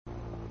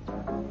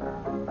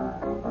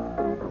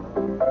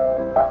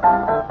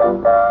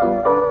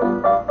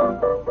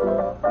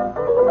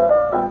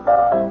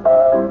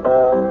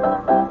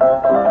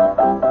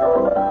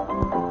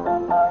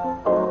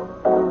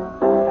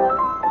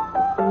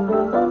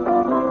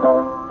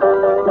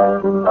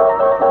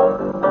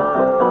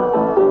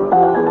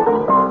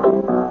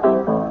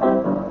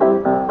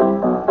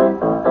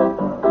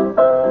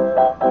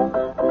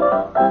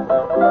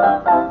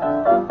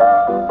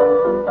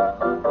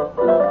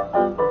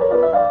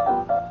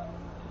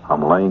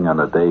I'm laying on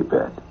a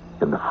daybed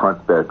in the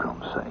front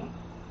bedroom, say,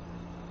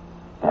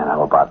 and I'm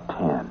about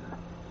 10,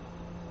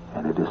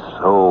 and it is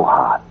so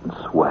hot and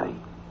sweaty,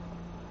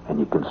 and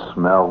you can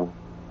smell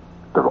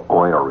the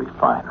oil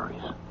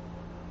refineries,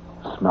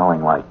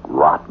 smelling like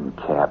rotten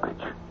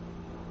cabbage.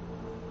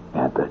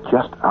 And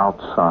just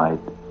outside,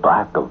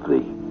 back of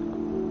the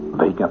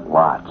vacant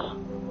lots,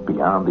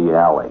 beyond the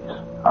alleys,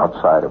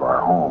 outside of our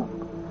home,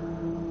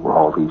 were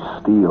all these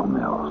steel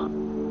mills.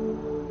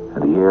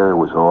 And the air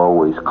was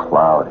always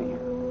cloudy,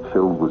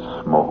 filled with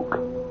smoke.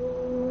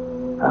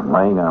 I'm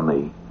laying on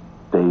the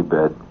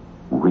daybed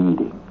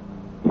reading.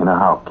 You know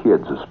how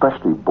kids,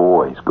 especially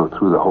boys, go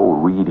through the whole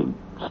reading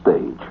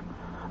stage.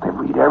 They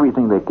read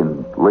everything they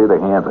can lay their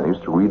hands on. I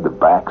used to read the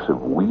backs of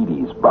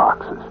Wheaties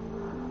boxes.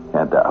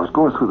 And I was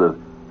going through the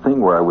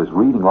thing where I was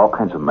reading all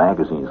kinds of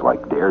magazines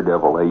like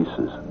Daredevil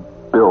Aces,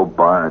 and Bill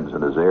Barnes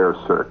and his Air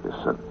Circus,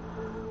 and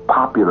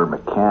Popular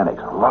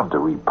Mechanics. I love to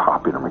read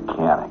Popular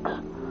Mechanics.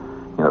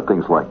 You know,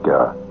 things like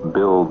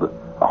build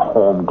a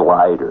home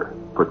glider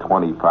for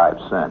 25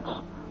 cents.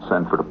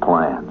 Send for the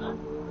plans.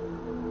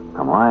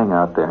 I'm lying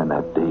out there in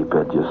that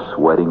daybed just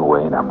sweating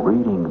away, and I'm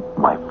reading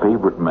my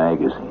favorite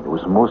magazine. It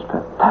was the most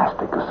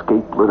fantastic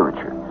escape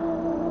literature.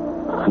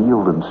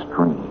 Field and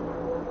Stream.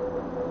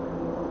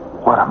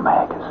 What a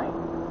magazine.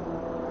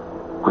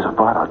 It was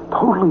about a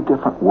totally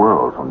different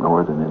world from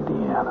northern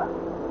Indiana.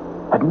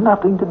 Had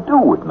nothing to do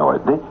with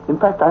in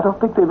fact, I don't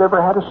think they've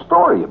ever had a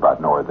story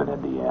about northern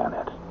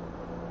Indiana.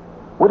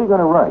 What are you going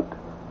to write?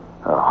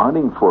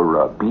 Hunting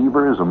for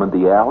beavers among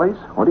the alleys?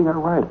 What are you going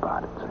to write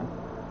about it, see?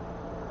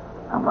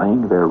 I'm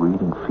laying there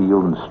reading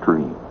Field and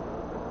Stream.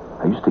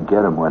 I used to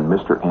get them when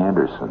Mr.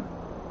 Anderson,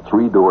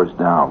 3 doors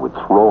down, would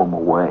throw them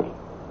away.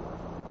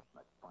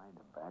 I'd find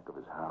them back of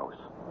his house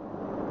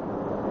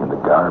in the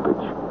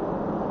garbage.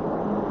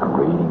 I'm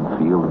reading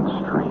Field and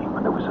Stream,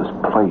 and there was this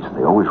place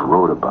they always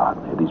wrote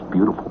about. They had these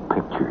beautiful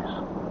pictures,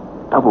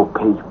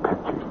 double-page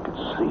pictures. You could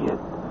see it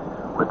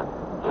with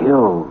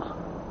hills,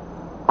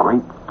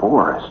 great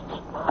forests.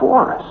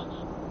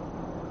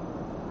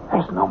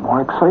 There's no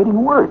more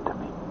exciting word to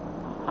me.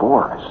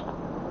 Forest.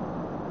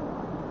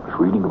 I was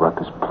reading about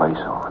this place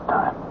all the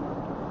time.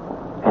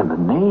 And the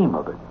name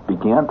of it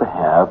began to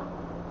have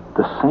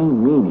the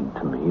same meaning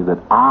to me that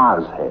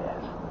Oz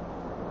has.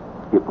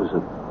 It was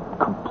a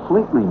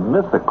completely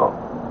mythical,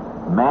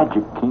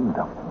 magic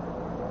kingdom.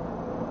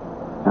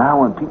 Now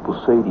when people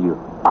say to you,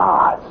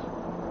 Oz,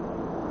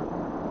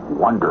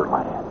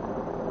 Wonderland,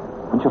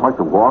 wouldn't you like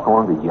to walk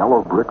along the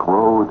yellow brick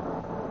road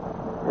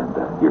and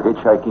you're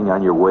hitchhiking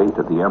on your way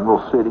to the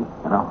Emerald City,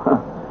 you know?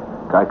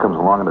 Guy comes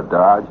along in a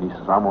Dodge. He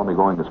says, I'm only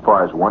going as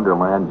far as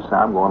Wonderland. You say,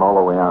 I'm going all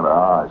the way on to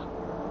Oz.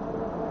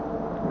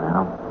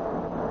 Well,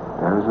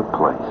 there's a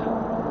place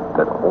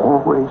that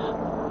always,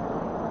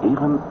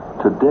 even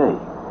today,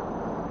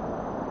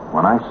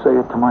 when I say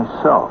it to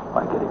myself,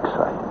 I get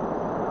excited.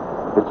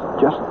 It's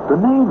just the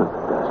name of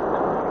the desert.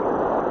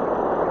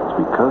 It's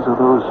because of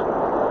those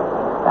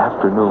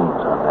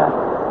afternoons on that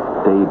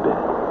daybed,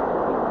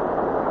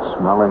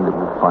 smelling the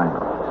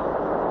refineries,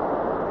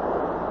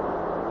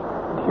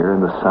 and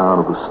hearing the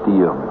sound of the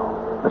steel mill,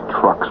 the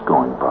trucks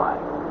going by.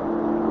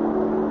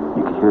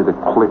 You could hear the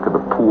click of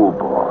the pool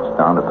balls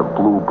down at the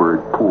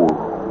Bluebird pool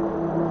room.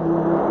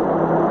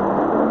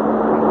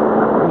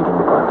 I'm reading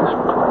about this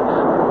place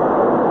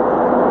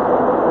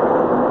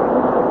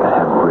that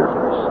had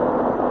rivers,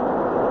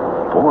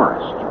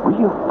 forests,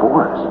 real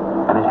forests,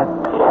 and it had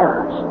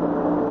bears.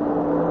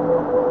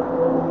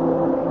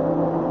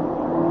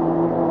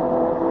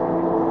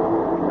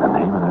 The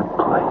name of that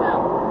place,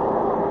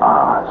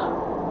 Oz,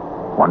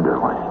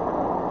 Wonderland,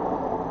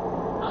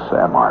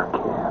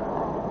 Samarkand,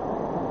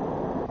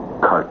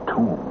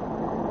 Khartoum.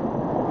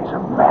 These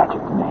are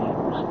magic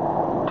names.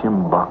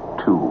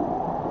 Timbuktu,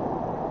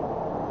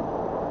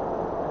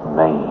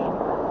 Maine.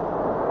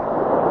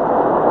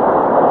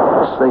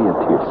 Say it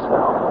to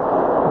yourself,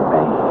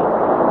 Maine.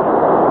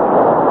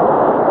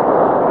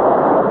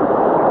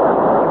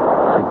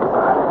 Think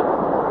about it.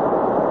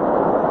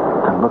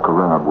 Then look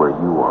around where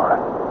you are.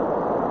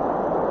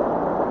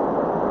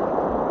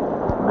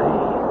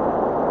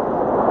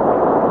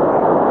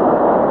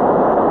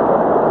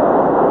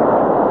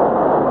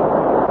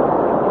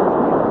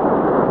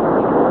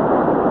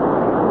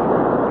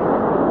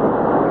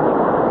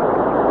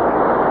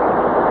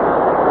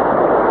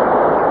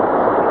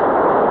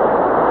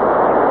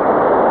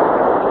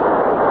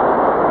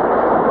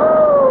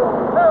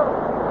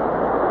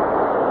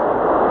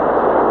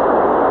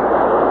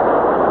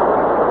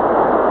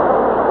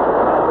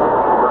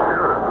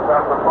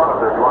 spot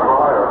up there if you want to go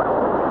higher.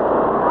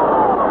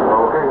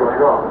 Okay, here we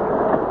go.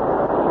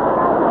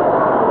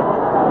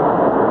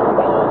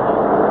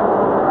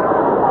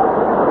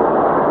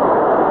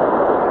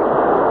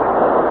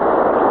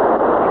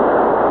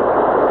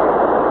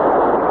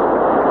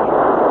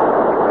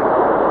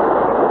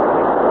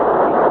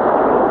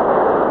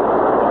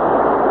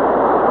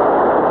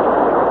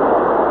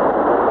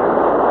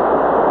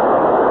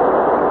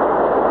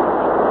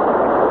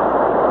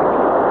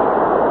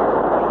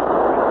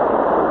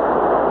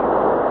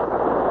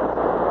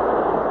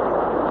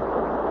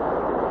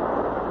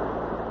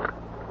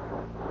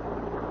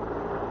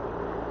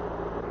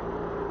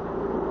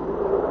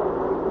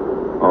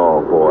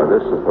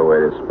 This is the way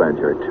to spend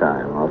your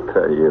time, I'll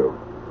tell you.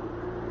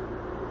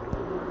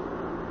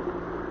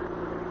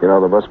 You know,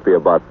 there must be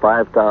about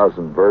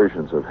 5,000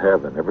 versions of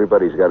heaven.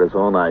 Everybody's got his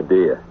own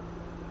idea.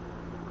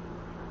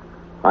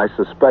 I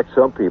suspect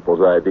some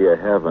people's idea of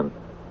heaven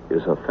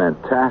is a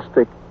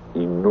fantastic,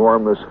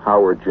 enormous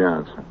Howard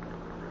Johnson.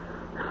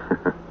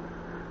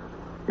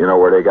 You know,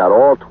 where they got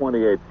all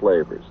 28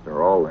 flavors.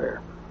 They're all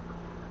there.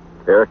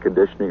 Air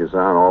conditioning is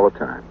on all the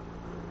time.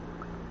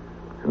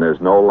 And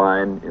there's no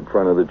line in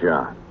front of the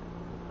John.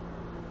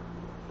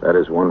 That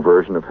is one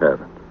version of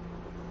heaven.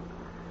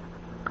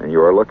 And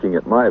you are looking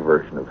at my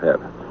version of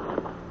heaven.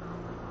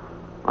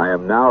 I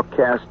am now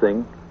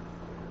casting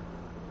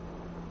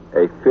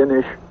a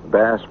Finnish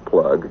bass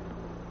plug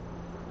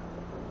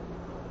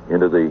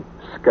into the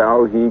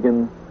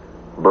Skowhegan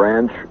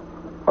branch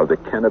of the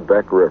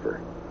Kennebec River.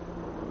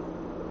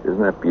 Isn't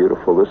that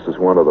beautiful? This is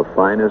one of the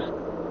finest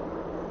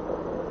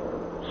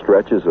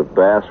stretches of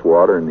bass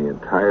water in the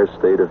entire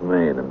state of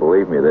Maine. And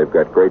believe me, they've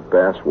got great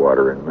bass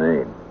water in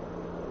Maine.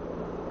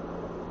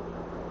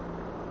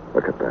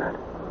 Look at that.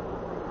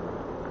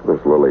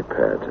 Those lily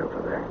pads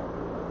over there.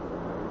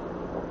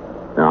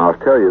 Now, I'll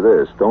tell you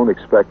this. Don't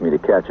expect me to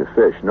catch a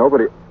fish.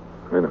 Nobody...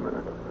 Wait a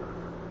minute.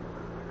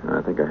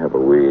 I think I have a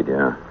weed,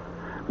 yeah.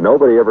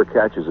 Nobody ever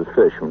catches a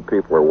fish when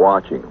people are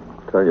watching them.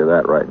 I'll tell you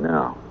that right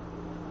now.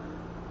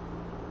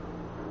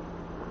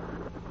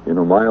 You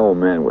know, my old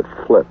man would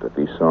flip if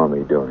he saw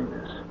me doing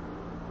this.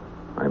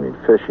 I mean,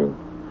 fishing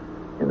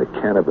in the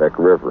Kennebec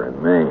River in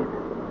Maine.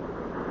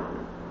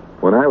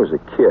 When I was a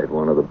kid,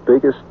 one of the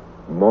biggest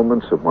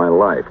moments of my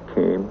life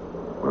came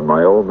when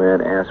my old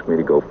man asked me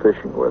to go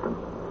fishing with him.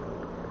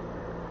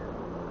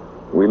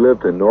 We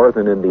lived in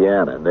northern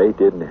Indiana, and they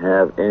didn't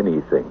have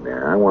anything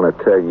there. I want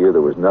to tell you,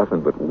 there was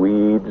nothing but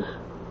weeds,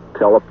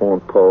 telephone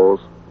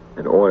poles,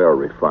 and oil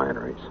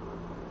refineries.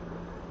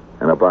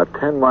 And about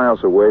 10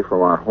 miles away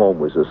from our home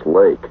was this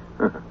lake.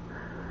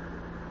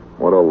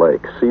 What a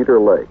lake. Cedar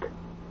Lake.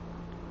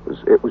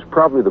 It was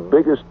probably the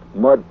biggest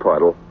mud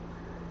puddle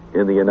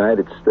in the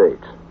United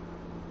States.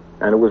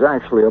 And it was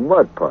actually a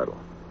mud puddle.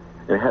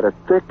 It had a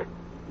thick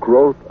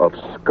growth of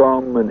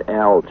scum and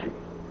algae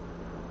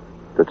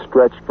that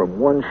stretched from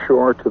one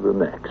shore to the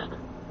next.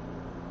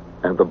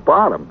 And the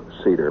bottom of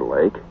Cedar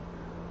Lake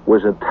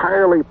was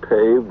entirely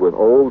paved with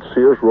old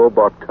Sears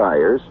Roebuck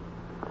tires,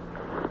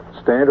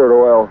 Standard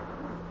Oil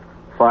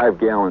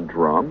 5-gallon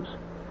drums,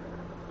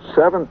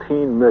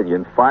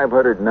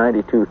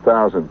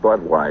 17,592,000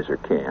 Budweiser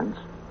cans.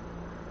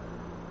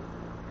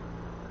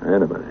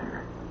 Wait a minute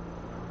here.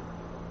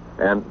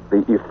 And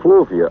the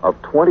effluvia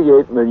of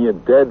 28 million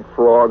dead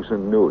frogs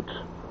and newts.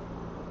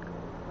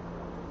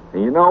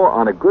 And you know,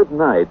 on a good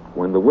night,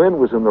 when the wind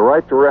was in the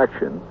right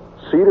direction,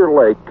 Cedar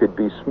Lake could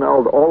be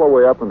smelled all the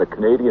way up on the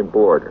Canadian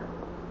border,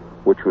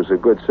 which was a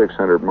good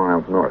 600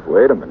 miles north.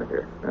 Wait a minute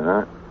here.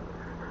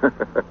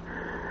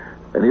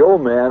 And the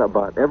old man,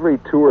 about every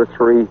 2 or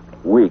 3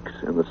 weeks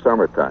in the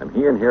summertime,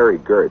 he and Harry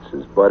Gertz,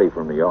 his buddy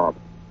from the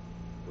office,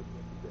 would get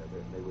together,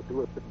 and they would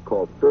do a thing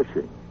called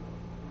fishing,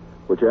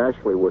 which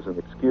actually was an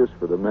excuse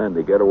for the men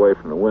to get away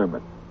from the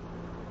women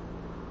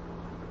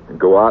and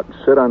go out and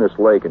sit on this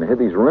lake. And they had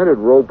these rented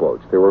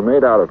rowboats. They were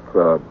made out of,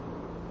 it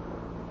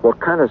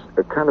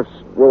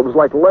was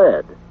like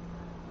lead.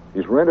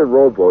 These rented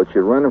rowboats,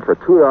 you'd rent them for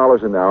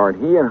 $2 an hour, and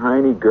he and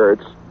Heine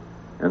Gertz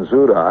and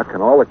Zudak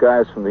and all the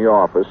guys from the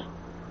office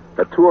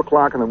at 2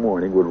 o'clock in the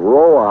morning would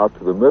row out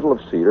to the middle of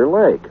Cedar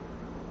Lake.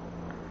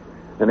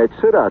 And they'd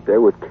sit out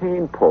there with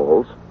cane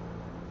poles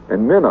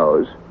and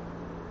minnows,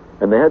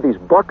 and they had these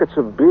buckets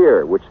of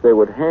beer which they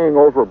would hang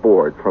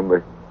overboard from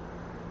the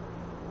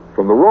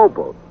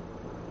rowboat.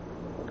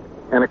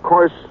 And of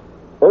course,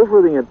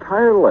 over the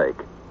entire lake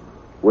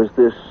was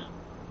this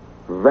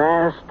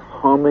vast,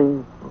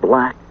 humming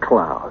black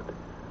cloud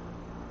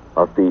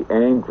of the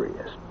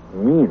angriest,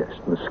 meanest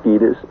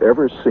mosquitoes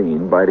ever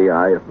seen by the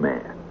eye of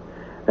man.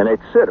 And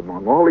they'd sit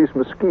among all these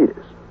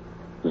mosquitoes.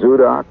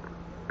 Zudak,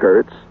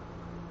 Gertz,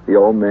 the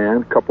old man,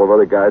 a couple of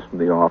other guys from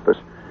the office.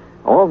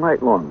 All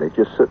night long, they'd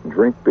just sit and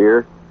drink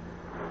beer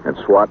and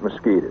swat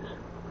mosquitoes.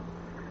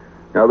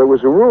 Now, there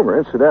was a rumor,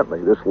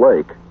 incidentally, this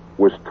lake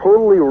was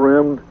totally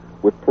rimmed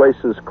with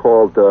places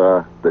called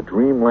the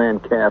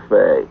Dreamland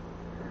Cafe.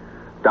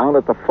 Down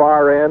at the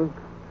far end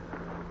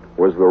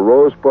was the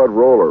Rosebud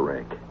roller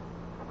rink.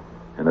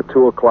 And at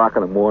 2 o'clock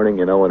in the morning,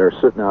 you know, when they're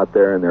sitting out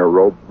there in their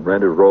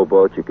rented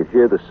rowboat, you could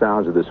hear the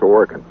sounds of this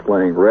organ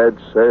playing Red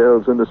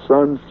Sails in the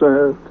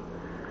Sunset.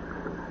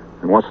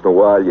 And once in a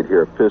while, you'd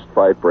hear a fist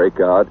fight break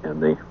out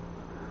in the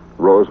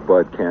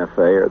Rosebud Cafe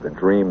or the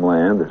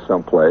Dreamland or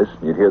someplace.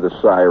 You'd hear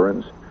the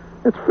sirens.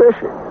 It's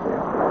fishing. Yeah.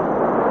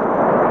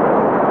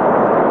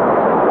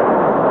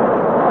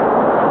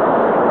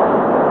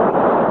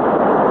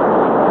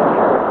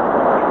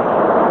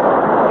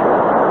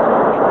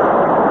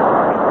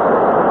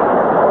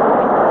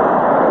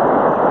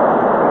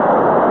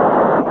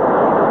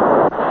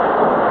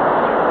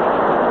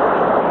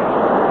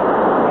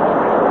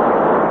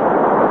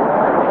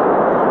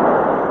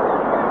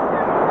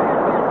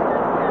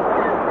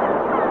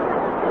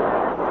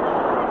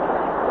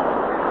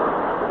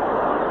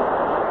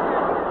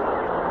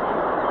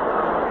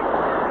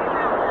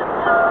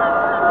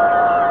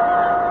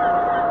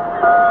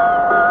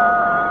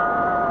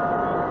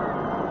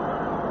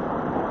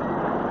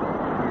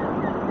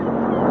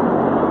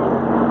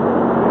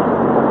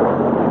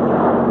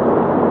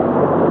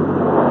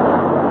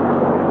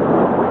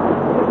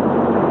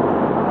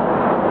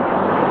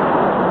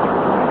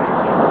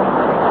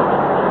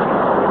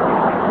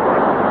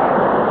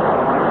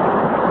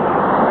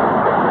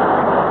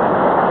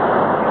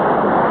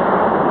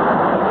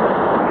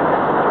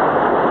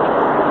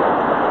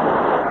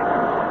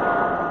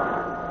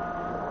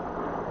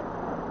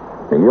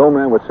 The old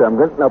man would say, I'm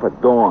getting up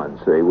at dawn,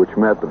 see, which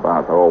meant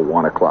about,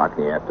 1 o'clock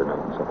in the afternoon,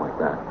 something like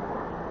that.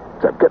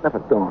 So I'm getting up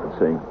at dawn,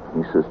 see.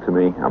 He says to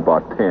me, I'm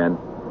about 10.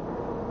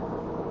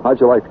 How'd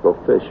you like to go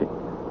fishing?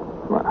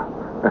 Well,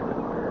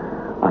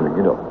 I mean,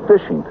 you know,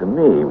 fishing to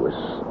me was,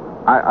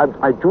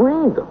 I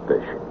dreamed of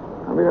fishing.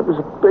 I mean, it was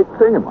a big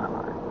thing in my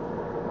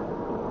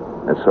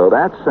life. And so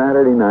that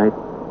Saturday night,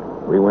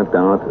 we went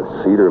down to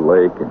Cedar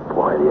Lake, and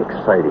boy, the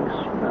exciting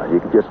smell.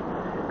 You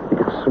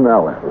could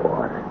smell that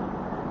water.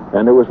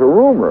 And there was a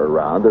rumor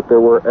around that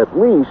there were at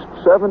least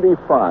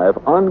 75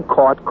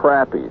 uncaught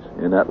crappies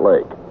in that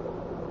lake.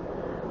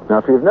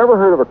 Now, if you've never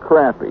heard of a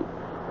crappie,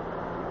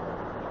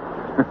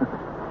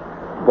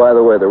 by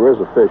the way, there is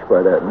a fish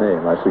by that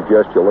name. I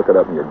suggest you look it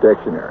up in your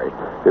dictionary.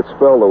 It's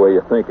spelled the way you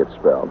think it's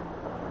spelled.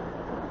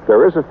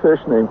 There is a fish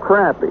named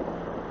crappie.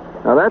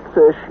 Now, that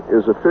fish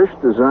is a fish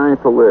designed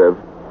to live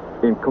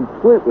in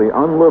completely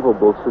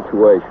unlivable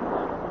situations.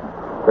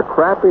 The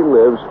crappie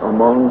lives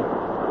among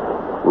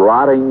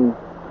rotting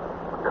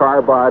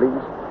car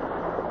bodies.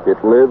 It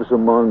lives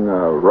among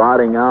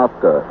rotting out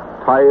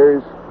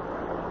tires.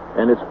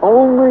 And its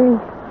only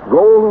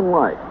goal in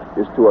life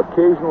is to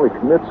occasionally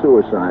commit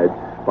suicide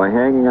by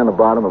hanging on the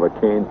bottom of a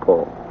cane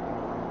pole.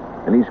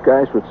 And these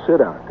guys would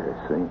sit out there,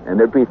 see, and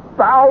there'd be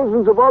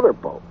thousands of other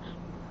boats.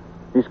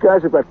 These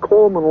guys have got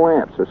Coleman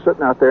lamps. They're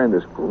sitting out there in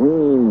this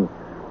green,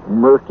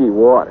 murky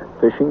water,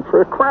 fishing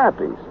for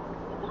crappies.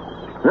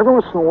 And every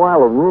once in a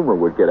while, a rumor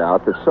would get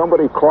out that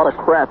somebody caught a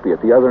crappie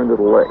at the other end of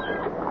the lake.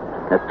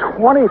 And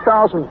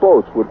 20,000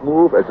 boats would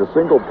move as a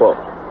single boat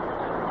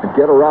and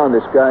get around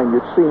this guy, and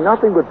you'd see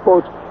nothing but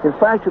boats. In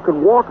fact, you could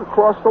walk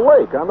across the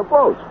lake on the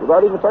boats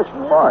without even touching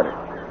the water.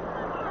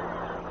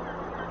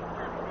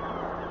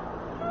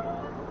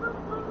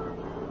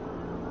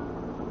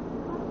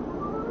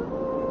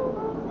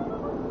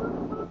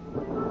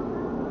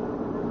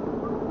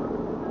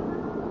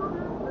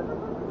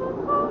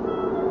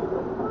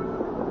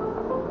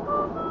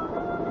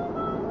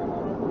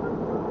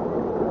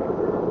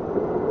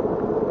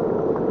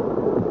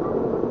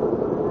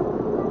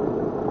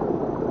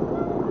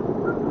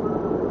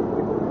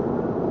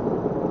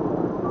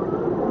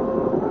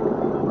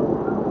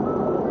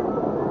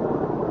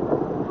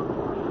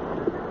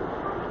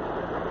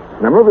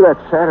 And I remember that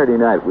Saturday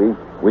night,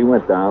 we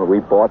went down, we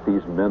bought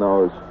these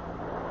minnows,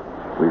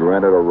 we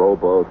rented a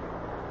rowboat.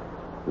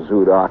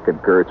 Zudok and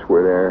Gertz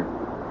were there.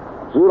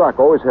 Zudok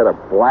always had a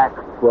black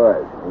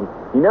fuzz.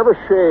 He never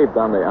shaved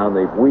on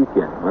the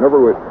weekend.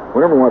 Whenever we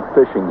went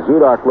fishing,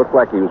 Zudok looked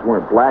like he was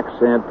wearing black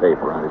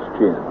sandpaper on his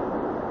chin.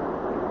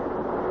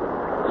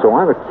 So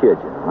I'm a kid,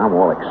 you know, and I'm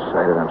all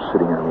excited. I'm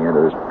sitting on the end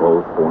of this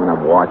boat, and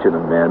I'm watching the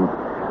men.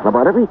 And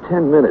about every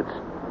 10 minutes,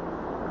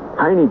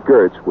 Tiny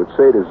Gertz would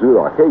say to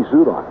Zudok, "Hey,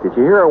 Zudok, did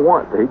you hear the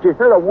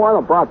one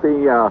about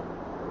the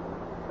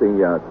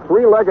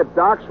three-legged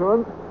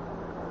dachshund,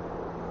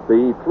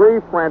 the 3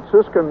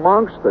 Franciscan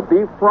monks, the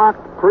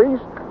defrocked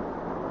priest,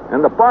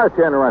 and the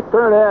bartender on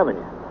 3rd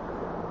Avenue?"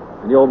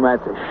 And the old man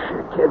said,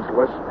 "Shit, kid's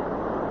listening."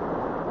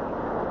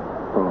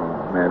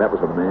 Oh, man, that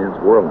was a man's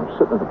world. I'm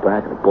sitting in the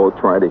back of the boat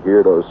trying to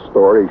hear those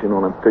stories, you know,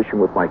 and I'm fishing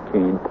with my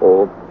cane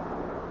pole.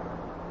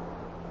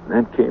 And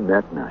then came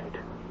that night,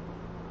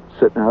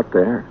 sitting out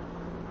there,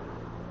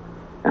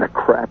 and a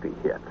crappie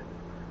hit.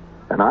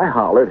 And I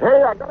hollered,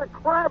 "Hey, I got a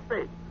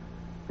crappie!"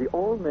 The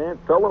old man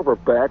fell over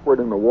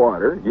backward in the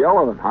water,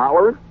 yelling and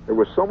hollering. There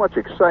was so much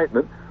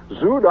excitement,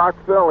 Zudok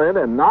fell in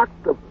and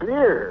knocked the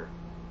beer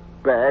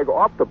bag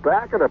off the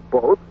back of the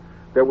boat.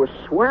 There was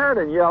swearing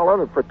and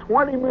yelling, and for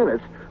 20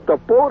 minutes, the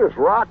boat is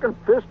rocking,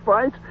 fist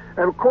fights,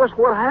 and of course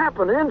what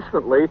happened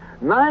instantly,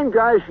 9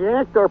 guys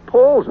yanked their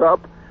poles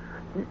up,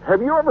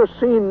 Have you ever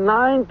seen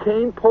 9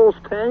 cane poles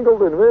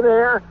tangled in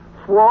midair?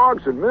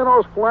 Frogs and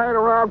minnows flying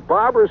around,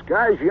 bobbers,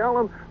 guys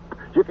yelling.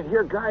 You can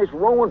hear guys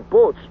rowing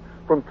boats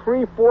from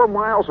 3-4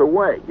 miles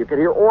away. You can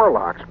hear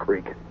oarlocks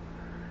creaking.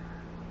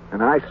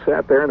 And I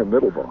sat there in the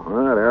middle of it.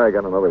 There I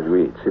got another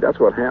weed. See, that's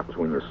what happens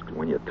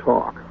when you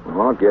talk.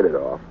 Well, I'll get it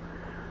off.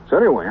 So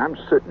anyway, I'm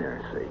sitting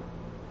there,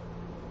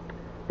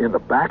 see, in the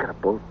back of the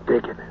boat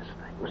digging this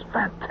thing. It was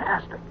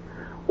fantastic.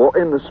 Well,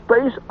 in the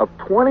space of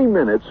 20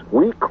 minutes,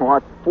 we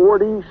caught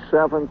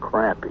 47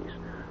 crappies.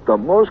 The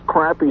most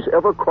crappies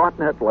ever caught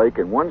in that lake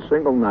in one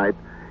single night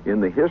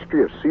in the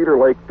history of Cedar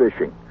Lake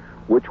fishing,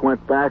 which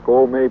went back,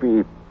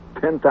 maybe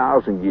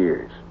 10,000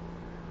 years.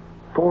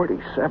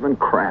 47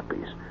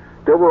 crappies.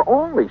 There were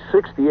only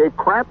 68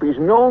 crappies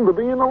known to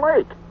be in the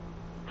lake.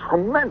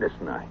 Tremendous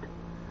night.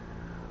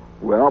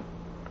 Well,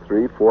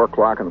 3, 4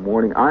 o'clock in the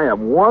morning, I have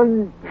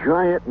one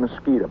giant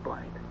mosquito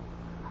bite.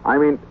 I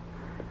mean,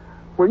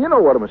 well, you know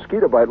what a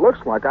mosquito bite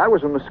looks like. I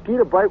was a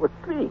mosquito bite with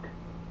feet.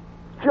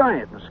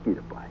 Giant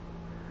mosquito bite.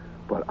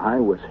 But I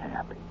was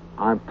happy.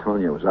 I'm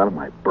telling you, I was out of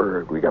my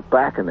bird. We got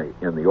back in the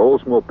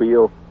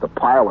Oldsmobile, the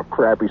pile of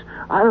crappies.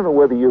 I don't know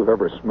whether you've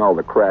ever smelled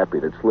a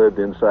crappie that's lived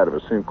inside of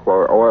a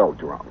Sinclair oil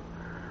drum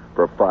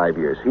for 5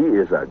 years. He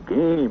is a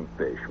game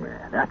fish,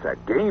 man. That's a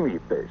gamey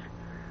fish.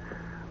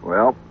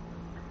 Well,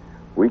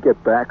 we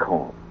get back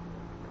home.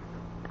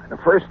 The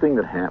first thing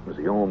that happens,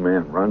 the old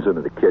man runs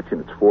into the kitchen.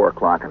 It's 4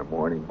 o'clock in the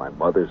morning. My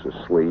mother's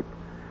asleep.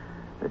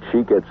 And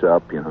she gets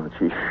up, and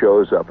she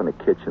shows up in the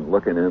kitchen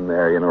looking in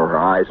there. Her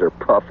eyes are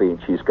puffy, and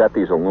she's got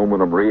these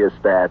aluminum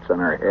rheostats on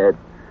her head.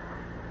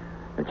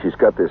 And she's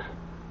got this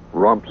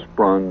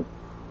rump-sprung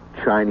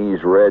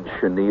Chinese red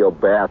chenille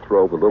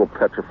bathrobe with a little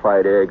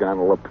petrified egg on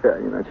the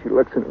lapel. She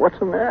looks in, what's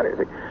the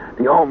matter?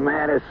 The old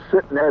man is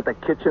sitting there at the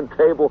kitchen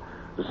table.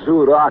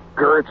 Zudok,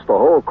 Gertz, the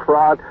whole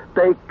crowd.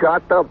 They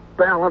got the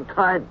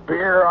Valentine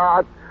beer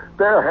out.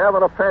 They're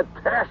having a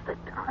fantastic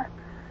time.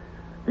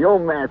 The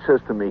old man says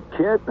to me,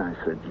 "Kid?" And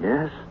I said,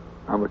 "Yes."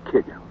 I'm a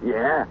kid.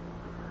 "Yeah."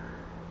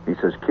 He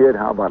says, "Kid,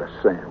 how about a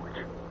sandwich?"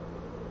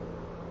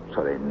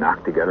 So they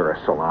knocked together a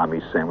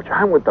salami sandwich.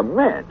 I'm with the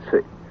men, see.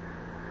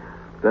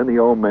 Then the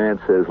old man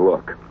says,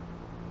 "Look,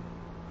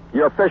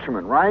 you're a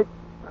fisherman, right?"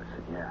 I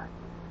said, "Yeah."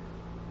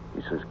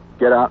 He says,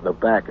 "Get out in the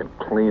back and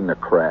clean the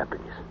crappies."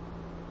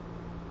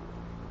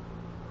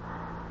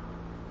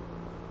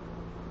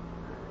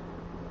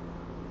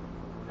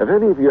 Have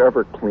any of you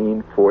ever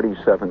cleaned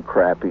 47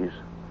 crappies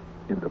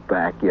in the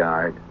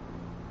backyard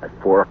at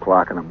 4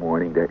 o'clock in the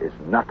morning? There is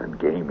nothing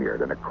gamier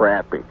than a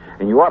crappie.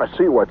 And you ought to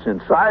see what's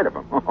inside of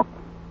them.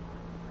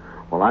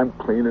 Well, I'm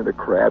cleaning the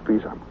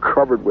crappies. I'm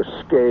covered with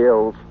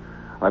scales.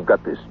 I've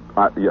got this,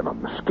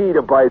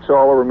 mosquito bites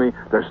all over me.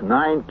 There's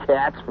 9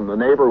 cats from the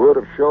neighborhood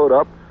have showed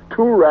up,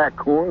 2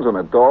 raccoons and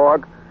a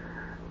dog.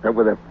 And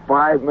within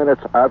 5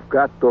 minutes, I've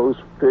got those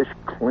fish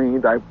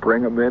cleaned. I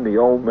bring them in. The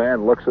old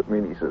man looks at me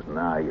and he says,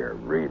 "Now you're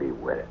really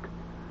with it."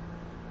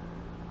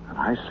 And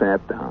I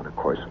sat down. Of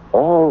course,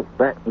 all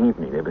that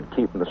evening, they've been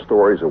keeping the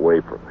stories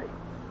away from me.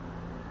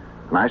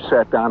 And I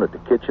sat down at the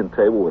kitchen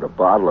table with a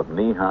bottle of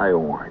knee-high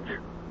orange.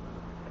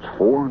 It's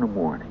 4 in the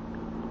morning.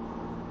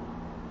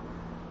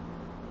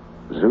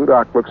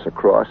 Zudok looks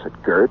across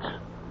at Gertz,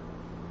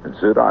 and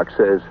Zudok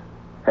says,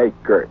 "Hey,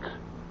 Gertz,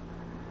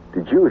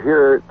 did you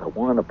hear the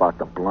one about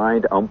the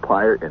blind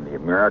umpire in the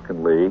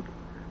American League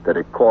that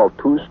had called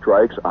 2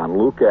 strikes on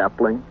Luke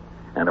Appling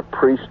and a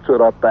priest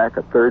stood up back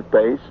at third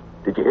base?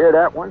 Did you hear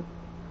that one?"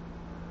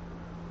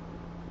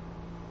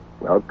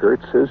 Well,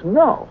 Gertz says,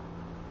 "No."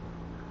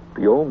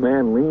 The old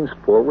man leans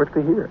forward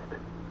to hear it.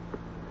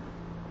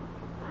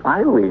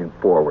 I lean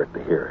forward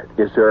to hear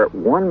it. Is there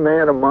one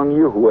man among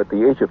you who at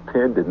the age of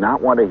 10 did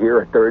not want to hear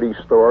a dirty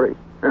story?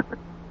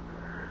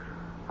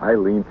 I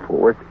lean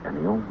forward, and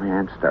the old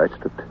man starts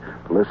to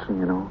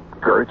listen,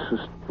 Gertz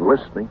is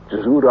listening.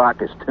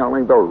 Zudok is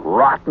telling the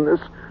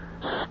rottenest,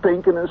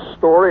 stinkingest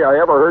story I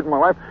ever heard in my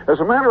life. As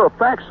a matter of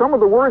fact, some of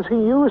the words he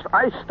used,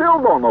 I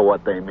still don't know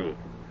what they mean.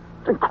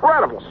 It's an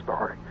incredible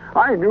story.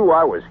 I knew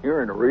I was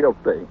hearing the real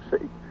thing,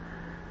 see.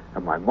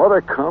 And my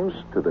mother comes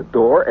to the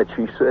door, and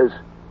she says,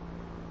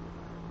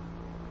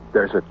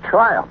 "There's a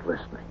child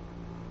listening.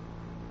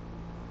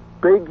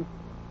 Big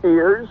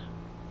ears.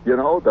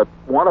 The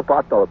one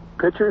about the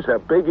pitchers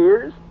have big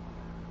ears."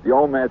 The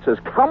old man says,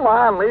 "Come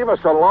on, leave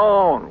us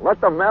alone.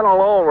 Let the men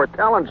alone. We're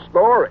telling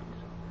stories."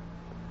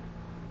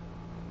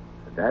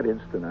 At that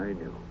instant, I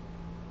knew.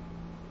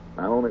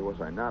 Not only was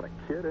I not a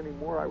kid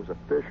anymore, I was a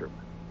fisherman.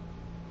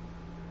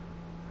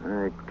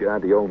 Thank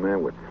God the old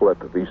man would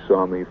flip if he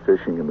saw me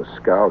fishing in the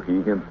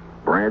Skowhegan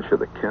branch of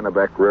the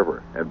Kennebec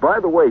River. And by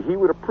the way, he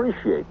would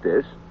appreciate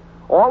this.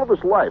 All of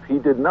his life, he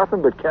did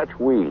nothing but catch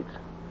weeds.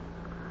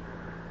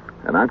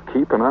 And I'm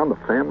keeping on the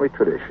family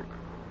tradition.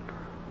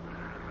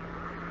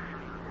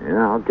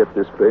 Yeah, I'll get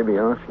this baby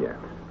off yet.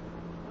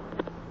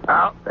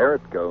 Oh, there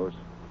it goes.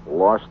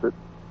 Lost it.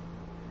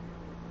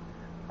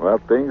 Well,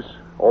 things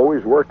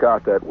always work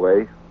out that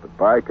way, but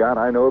by God,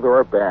 I know there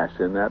are bass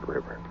in that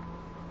river.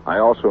 I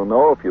also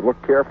know, if you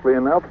look carefully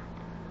enough,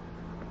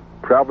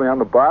 traveling on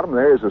the bottom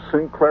there is a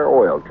Sinclair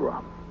oil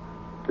drum.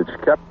 It's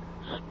kept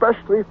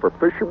specially for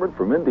fishermen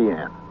from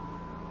Indiana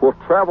who have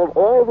traveled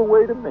all the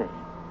way to Maine.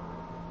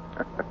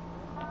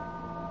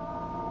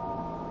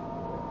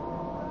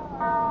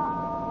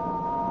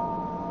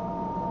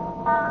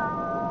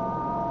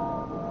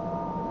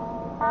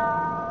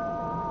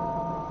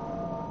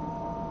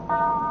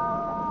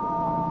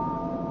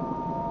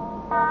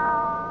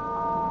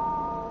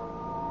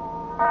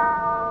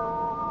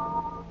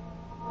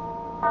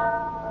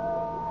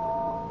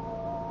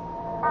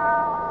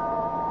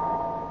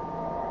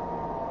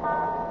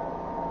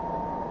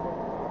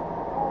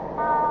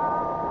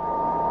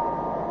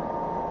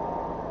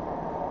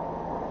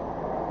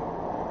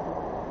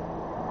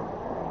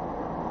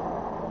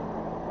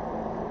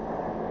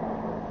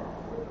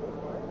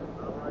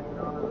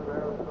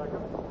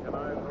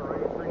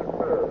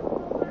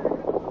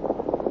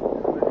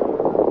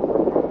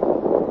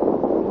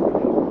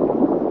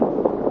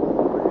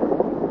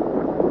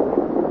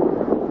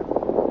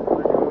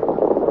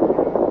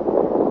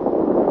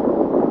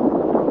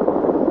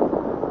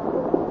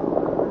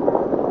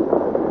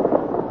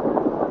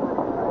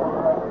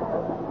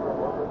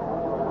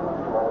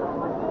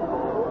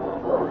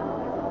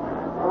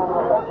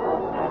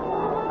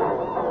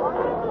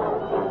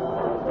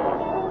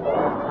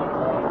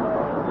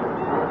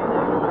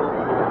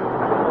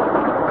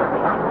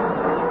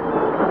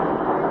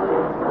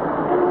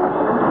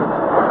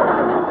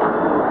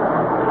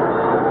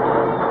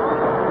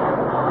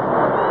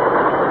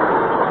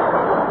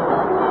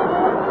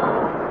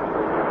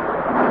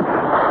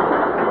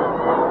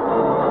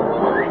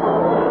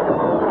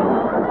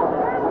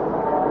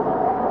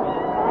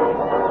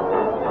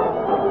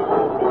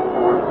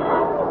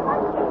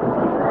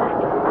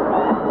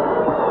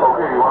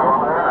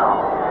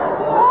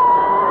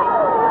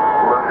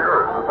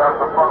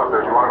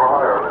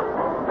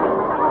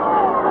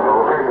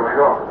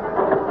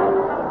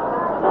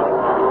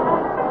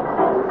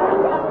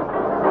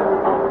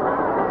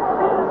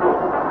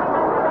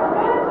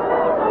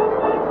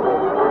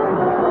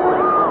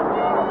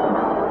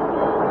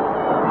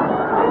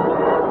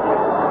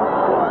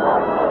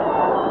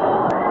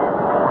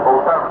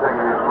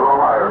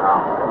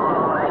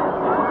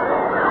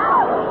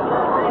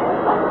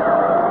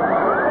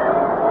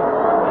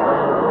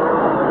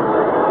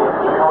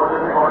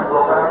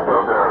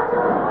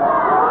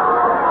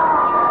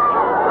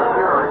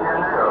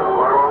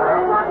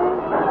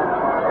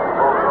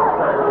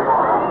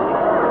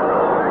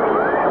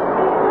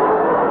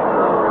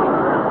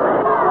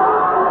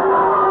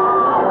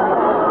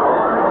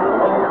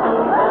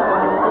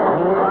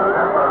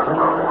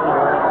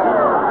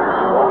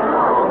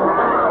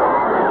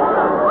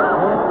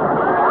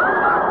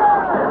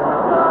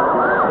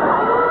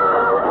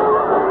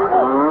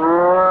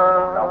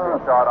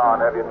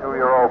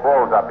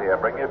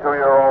 Bring your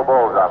 2-year-old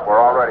bulls up. We're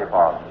all ready,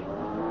 Paul.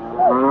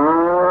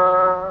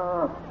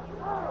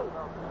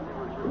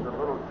 She's a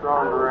little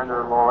stronger in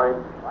her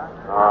loin.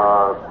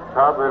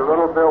 Probably a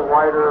little bit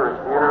wider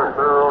inner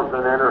furrows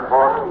and inner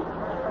hoof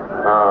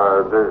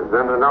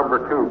than the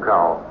number 2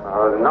 cow.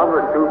 The number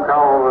 2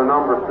 cow and the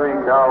number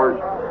 3 cow is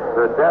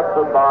the depth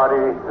of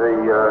body, the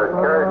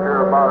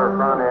character about her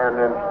front end,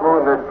 and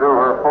smoothness through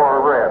her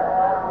fore ribs.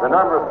 The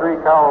number 3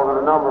 cow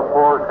and the number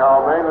 4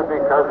 cow, mainly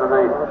because of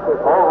the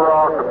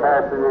overall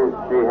capacity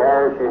she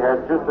has. She has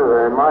just,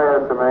 in my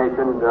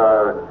estimation,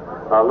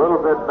 a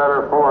little bit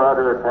better fore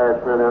udder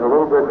attachment and a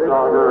little bit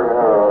stronger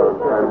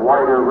and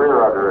wider rear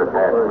udder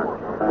attachment.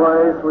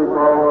 Twice we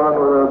follow on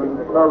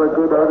with another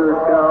good udder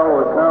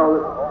cow, a cow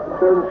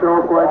that doesn't show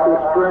quite the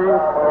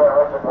strength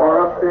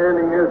or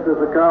upstandingness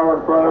as the cow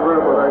in front of her,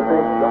 but I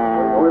think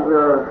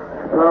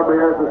probably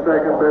has the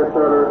second best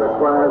udder in the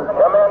class.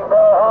 Come in,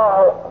 Bill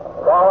Hall.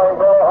 Calling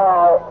Bill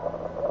Hall.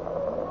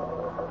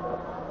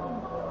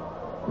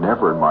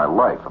 Never in my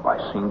life have I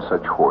seen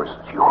such horses.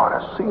 You ought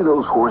to see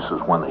those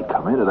horses when they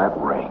come into that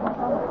ring.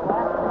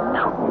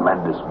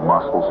 Tremendous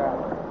muscles.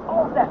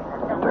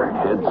 Their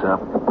heads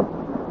up.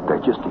 They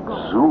just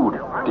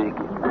exude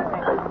digging.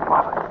 I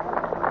love it.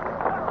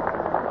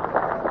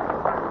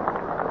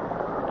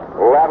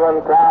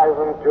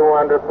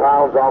 11,200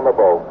 pounds on the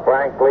boat.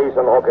 Frank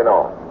Gleason hooking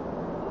on.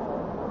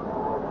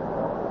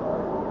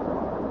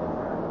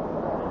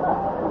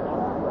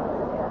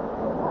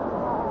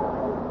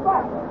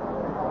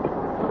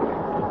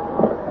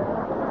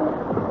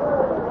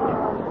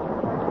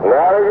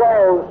 There he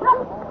goes.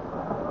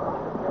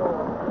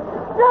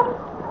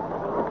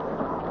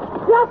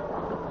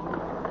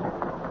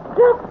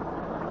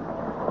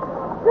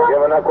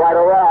 Giving her quite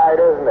a ride,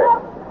 isn't it?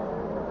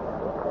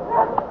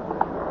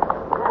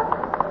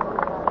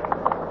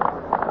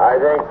 I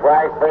think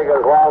Frank thinks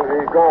as long as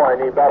he's going,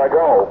 he better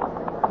go.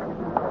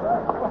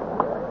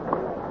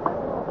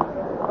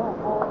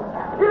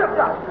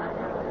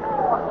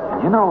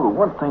 You know, the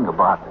one thing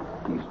about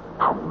these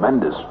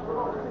tremendous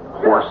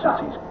horses,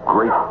 these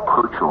great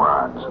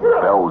Percherons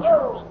and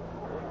Belgians,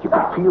 you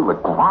can feel the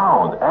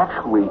ground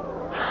actually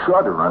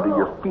shudder under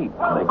your feet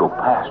when they go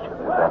past you.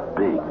 They're that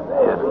big and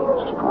heavy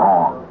and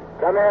strong.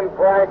 Come in,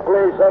 Frank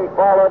Gleason,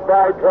 followed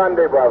by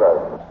Grundy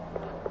Brothers.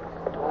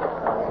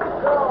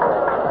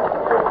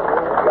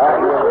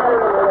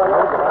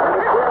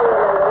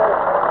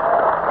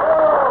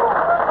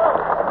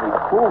 They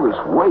pull this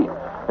weight,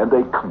 and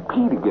they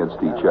compete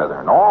against each other.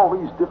 And all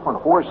these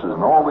different horses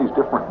and all these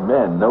different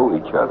men know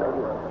each other.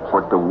 It's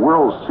like the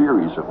World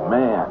Series of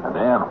man and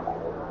animal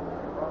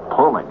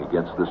pulling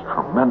against this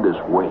tremendous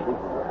weight.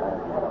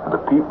 And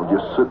the people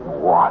just sit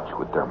and watch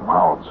with their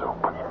mouths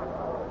open.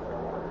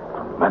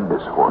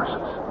 Tremendous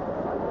horses.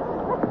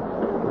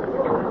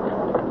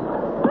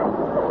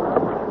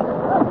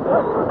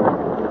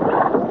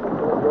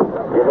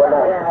 Give him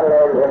a hand,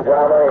 ladies and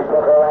gentlemen. He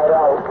took her right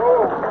out.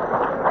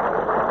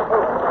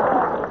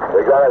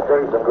 We're going to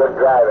see some good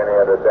driving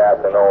here this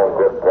afternoon.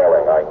 Good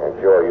pulling, I can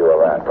assure you of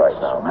that right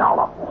now. Smell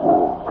them.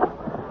 Ooh.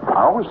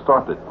 I always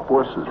thought that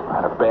horses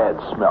had a bad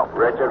smell.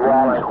 Richard These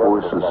Wallace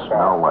horses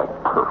smell like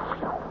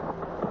perfume.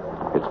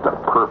 It's the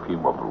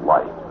perfume of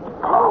life,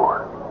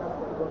 power.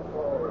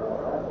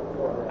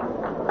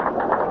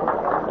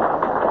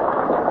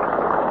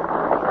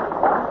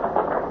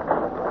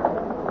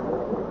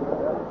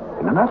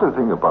 And another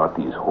thing about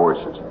these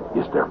horses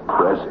is their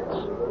presence.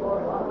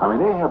 I mean,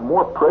 they have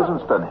more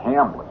presence than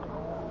Hamlet.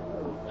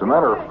 As a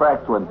matter of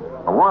fact, when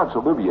Laurence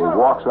Olivier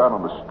walks out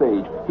on the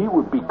stage, he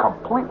would be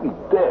completely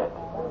dead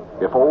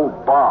if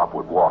old Bob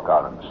would walk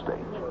out on the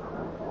stage.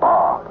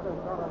 Bob,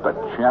 the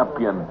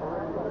champion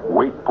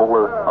weight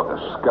puller of the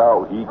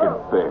Skowhegan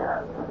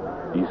Fair.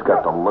 He's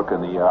got the look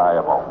in the eye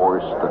of a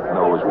horse that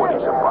knows what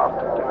he's about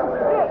to do.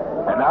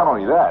 And not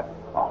only that,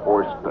 a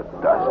horse that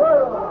does it.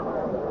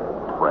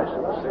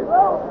 Presence.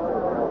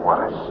 What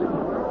a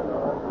scene.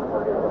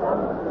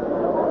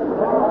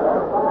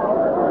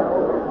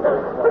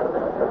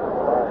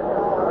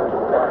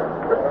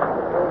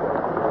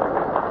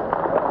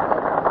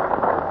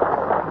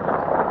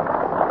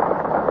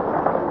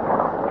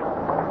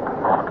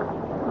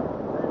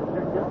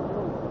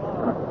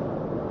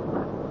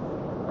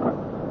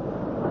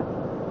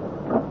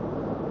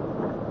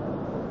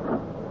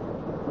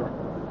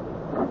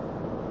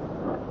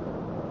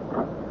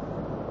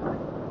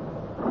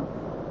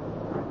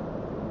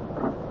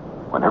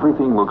 When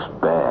everything looks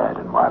bad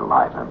in my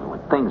life, I mean, when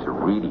things are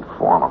really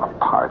falling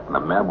apart and the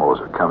memos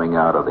are coming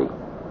out of the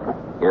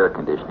air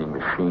conditioning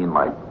machine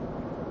like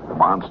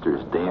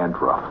monsters'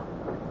 dandruff,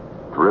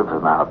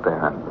 driven out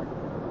there and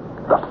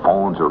the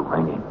phones are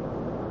ringing,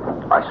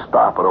 I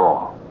stop it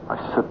all. I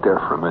sit there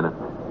for a minute.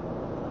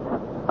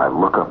 I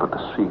look up at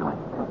the ceiling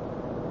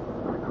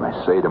and I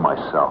say to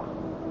myself,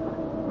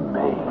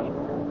 Maine.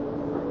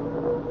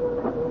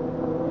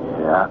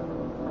 Yeah,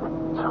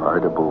 it's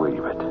hard to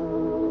believe it.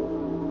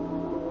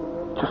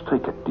 Just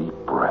take a deep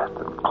breath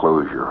and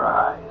close your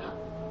eyes.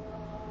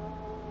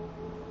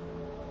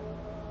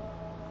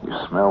 You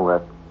smell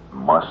that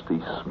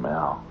musty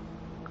smell?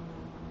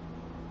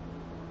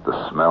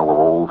 The smell of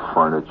old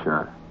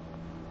furniture,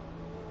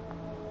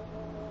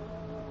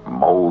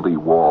 moldy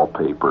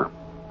wallpaper,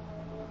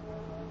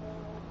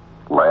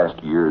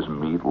 last year's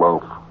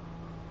meatloaf.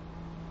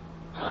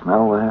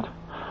 Smell that?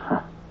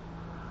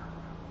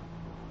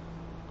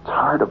 It's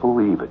hard to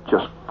believe it.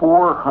 Just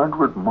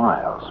 400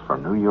 miles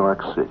from New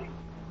York City.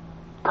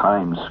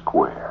 Times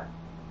Square,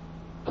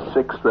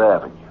 6th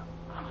Avenue,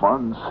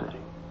 Fun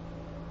City.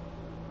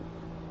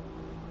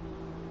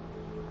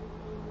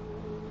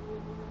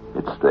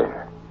 It's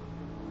there.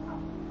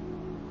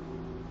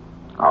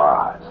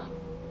 Oz,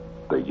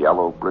 the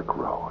yellow brick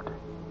road.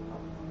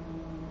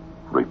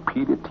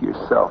 Repeat it to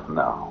yourself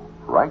now,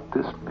 right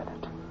this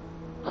minute.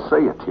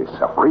 Say it to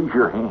yourself. Raise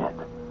your hand.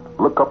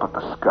 Look up at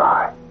the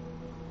sky.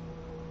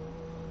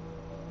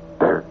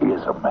 There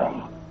is a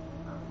Maine.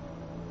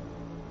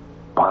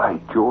 By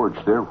George,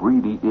 there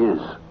really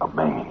is a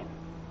Maine.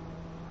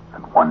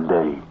 And one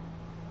day,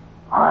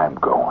 I'm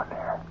going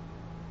there.